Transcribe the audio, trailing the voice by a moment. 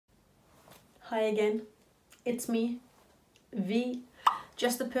Hi again, it's me, V,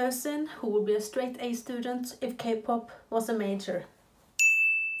 just a person who would be a straight A student if K-pop was a major.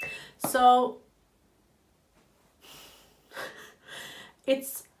 So,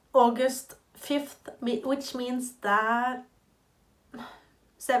 it's August 5th, which means that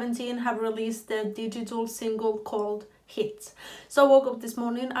𝗙𝗓𝗟𝗟𝗓 have released their digital single called Hit. So I woke up this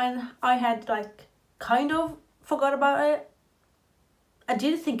morning and I had like kind of forgot about it. I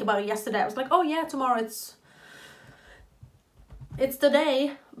did think about it yesterday. I was like, oh yeah, tomorrow it's the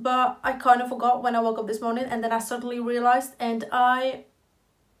day, but I kind of forgot when I woke up this morning, and then I suddenly realized, and I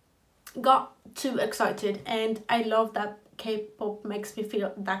got too excited. And I love that K-pop makes me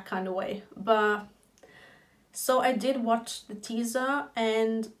feel that kind of way. But so I did watch the teaser,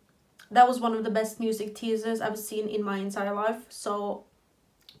 and that was one of the best music teasers I've seen in my entire life. So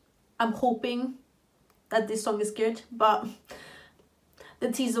I'm hoping that this song is good, but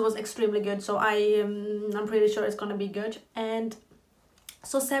the teaser was extremely good, so I'm pretty sure it's gonna be good. And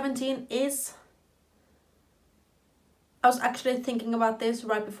so 𝗙𝗓𝗟𝗟𝗓 is, I was actually thinking about this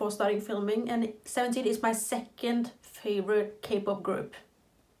right before starting filming, and 𝗙𝗓𝗟𝗟𝗓 is my second favorite K-pop group.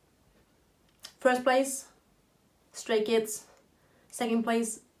 First place, Stray Kids. Second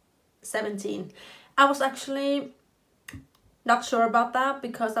place, 𝗙𝗓𝗟𝗟𝗓𝗓. I was actually not sure about that,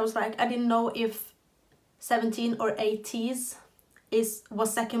 because I was like, I didn't know if 𝗙𝗓𝗟𝗓𝗡 or 𝗡s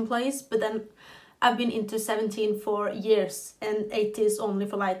was second place, but then I've been into 𝗙𝗓𝗟𝗡 for years and 𝗡s only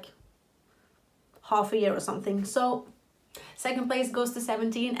for like half a year or something. So second place goes to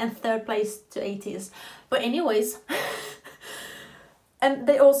𝗙𝗓𝗟𝗡 and third place to 𝗡s. But anyways, and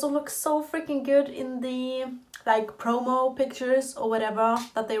they also look so freaking good in the like promo pictures or whatever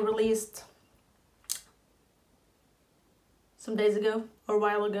that they released some days ago or a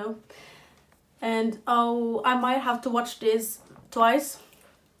while ago. And oh, I might have to watch this twice,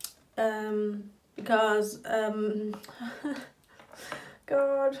 because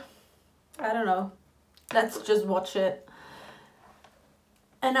God, I don't know, let's just watch it.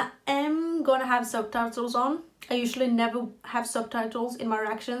 And I am gonna have subtitles on. I usually never have subtitles in my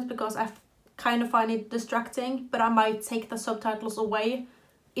reactions because I kind of find it distracting, but I might take the subtitles away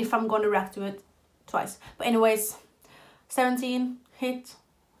if I'm gonna react to it twice. But anyways, 𝗙𝗓𝗟𝗟𝗡, Hit,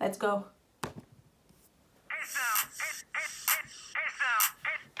 let's go.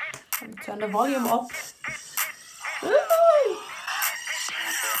 Turn the volume up.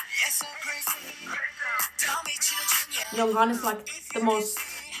 Jonghan is like the most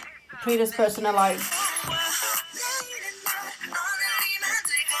prettiest person alive.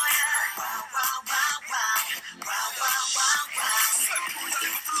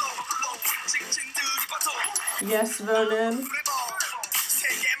 Yes, Vernon.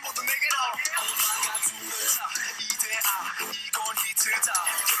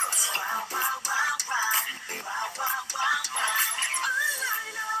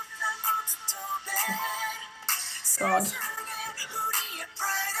 God.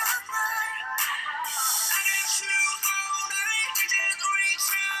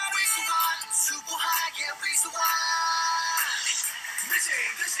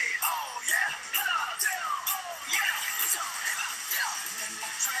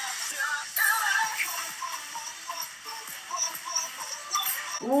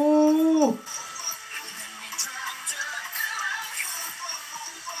 Ooh.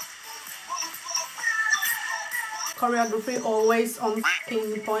 Choreography always on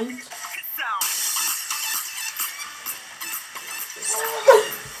point.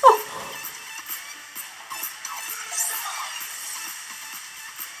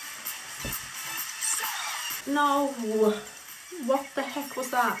 No, what the heck was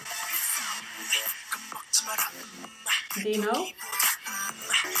that? Do you know?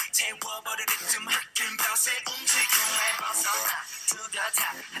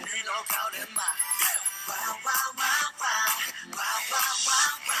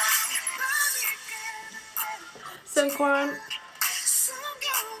 Seungkwan.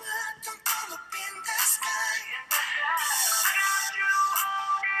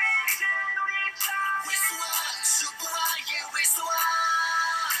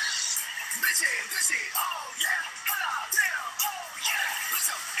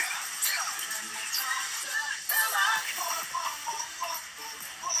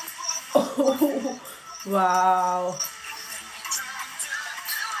 Oh, wow.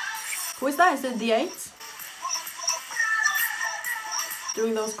 Who is that? Is it the 8?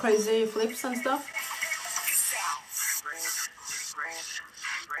 Doing those crazy flips and stuff.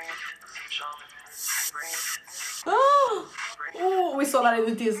 Oh, we saw that in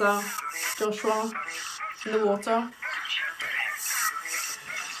the teaser. Joshua in the water.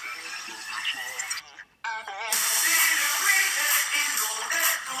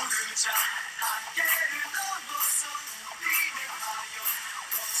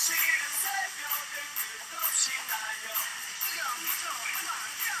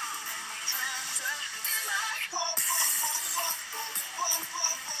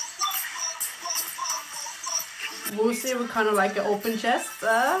 Woozy with kind of like an open chest.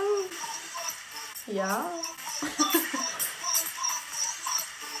 Yeah.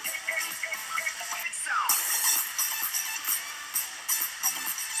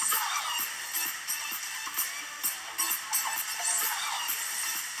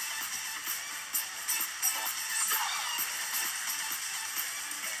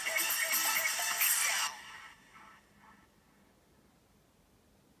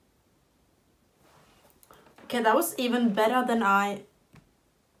 Okay, that was even better than I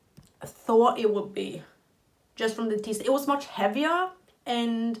thought it would be. Just from the teaser. It was much heavier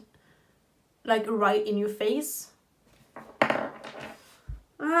and like right in your face.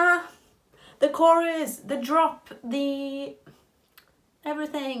 The chorus, the drop, the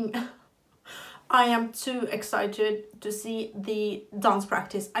everything. I am too excited to see the dance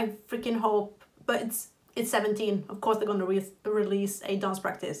practice. I freaking hope, but it's 17. Of course they're gonna release a dance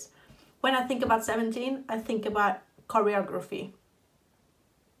practice. When I think about 17, I think about choreography.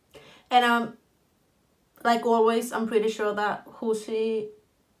 And like always, I'm pretty sure that 𝗙𝗢𝗟𝗟𝗪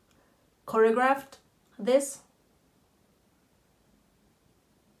choreographed this.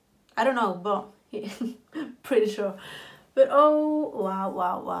 I don't know, but pretty sure. But oh, wow,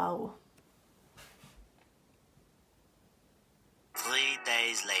 wow, wow. 3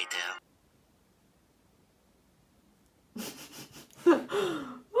 days later. Woo!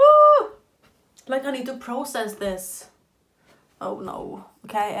 Like I need to process this. Oh no.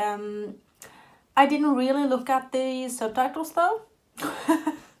 Okay, I didn't really look at the subtitles though.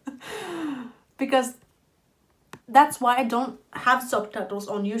 Because that's why I don't have subtitles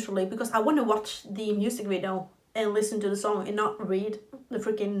on usually, because I want to watch the music video and listen to the song and not read the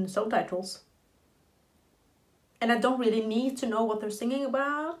freaking subtitles. And I don't really need to know what they're singing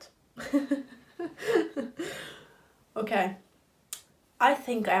about. Okay. I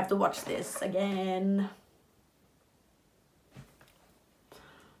think I have to watch this again.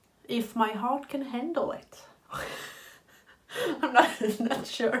 If my heart can handle it. I'm not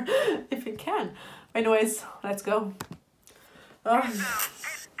sure if it can. Anyways, let's go. Love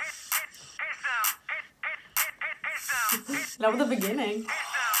the beginning.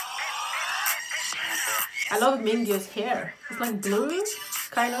 I love Mingyu's hair. It's like blue,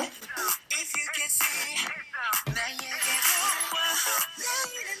 kind of.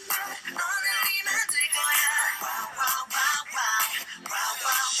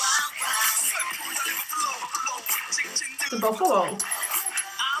 The buffalo.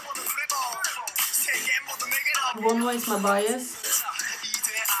 One way is my bias.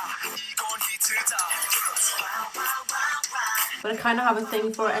 But I kind of have a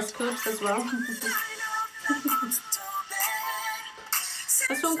thing for S-Coops as well.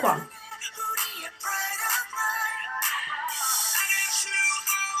 That's 𝗠𝗘𝗗𝗜𝗪.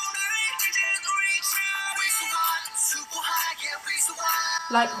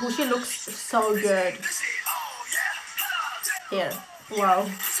 Like, 𝗙𝗢𝗟 looks so good here. Wow.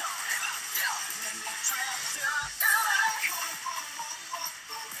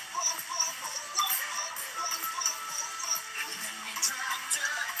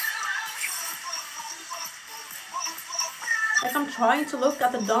 Like, I'm trying to look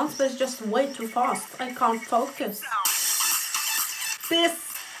at the dance, but it's just way too fast. I can't focus. This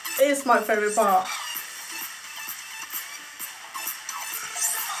is my favorite part.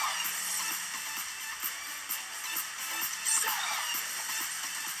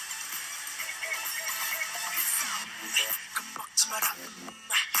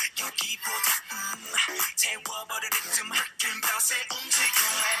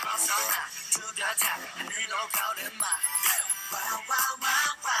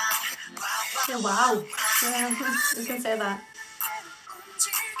 Yeah, wow. Yeah, you can say that.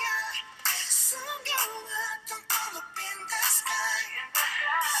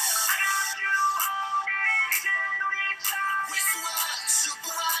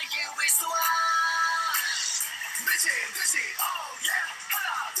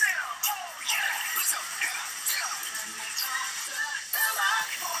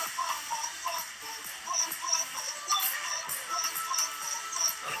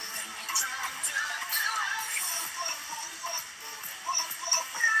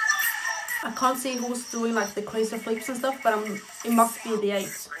 I can't see who's doing like the crazy flips and stuff, but it must be the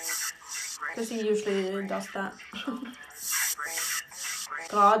 8, because he usually does that.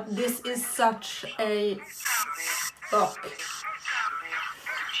 God, this is such a book.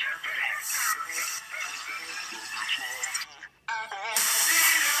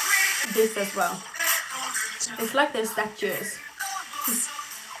 This as well. It's like they're statues.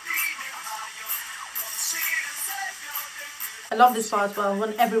 I love this part as well,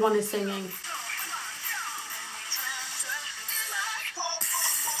 when everyone is singing.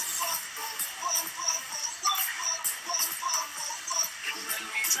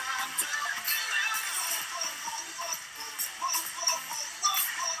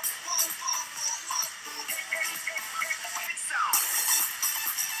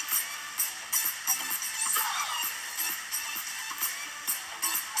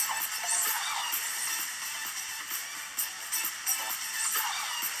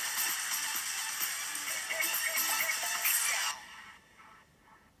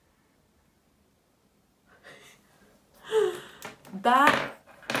 That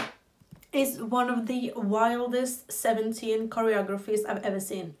is one of the wildest Seventeen choreographies I've ever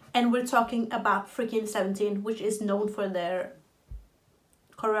seen. And we're talking about freaking Seventeen, which is known for their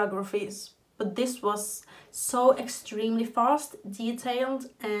choreographies. But this was so extremely fast, detailed,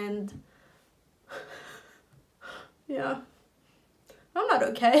 and yeah, I'm not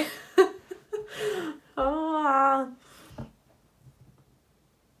okay.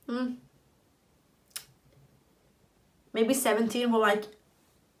 Maybe 17 will like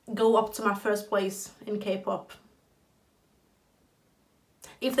go up to my first place in K-pop.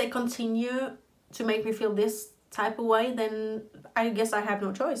 If they continue to make me feel this type of way, then I guess I have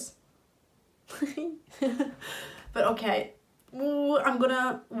no choice. But okay, I'm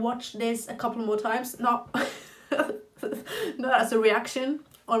gonna watch this a couple more times, not as a reaction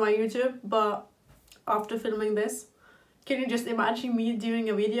on my YouTube, but after filming this. Can you just imagine me doing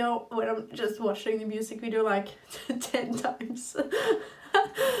a video where I'm just watching the music video like 10 times?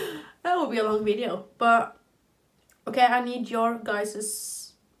 That would be a long video, but okay, I need your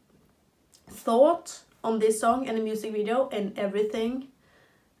guys' thought on this song and the music video and everything.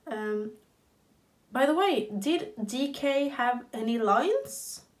 By the way, did DK have any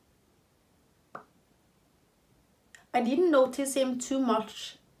lines? I didn't notice him too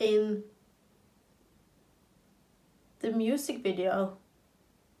much in the music video.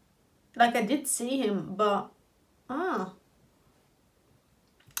 Like, I did see him, but I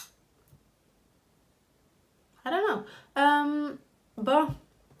don't know. But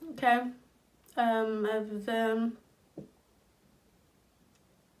okay. I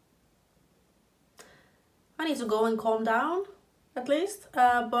need to go and calm down at least.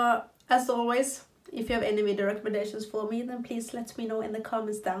 But as always, if you have any video recommendations for me, then please let me know in the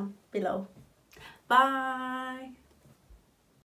comments down below. Bye.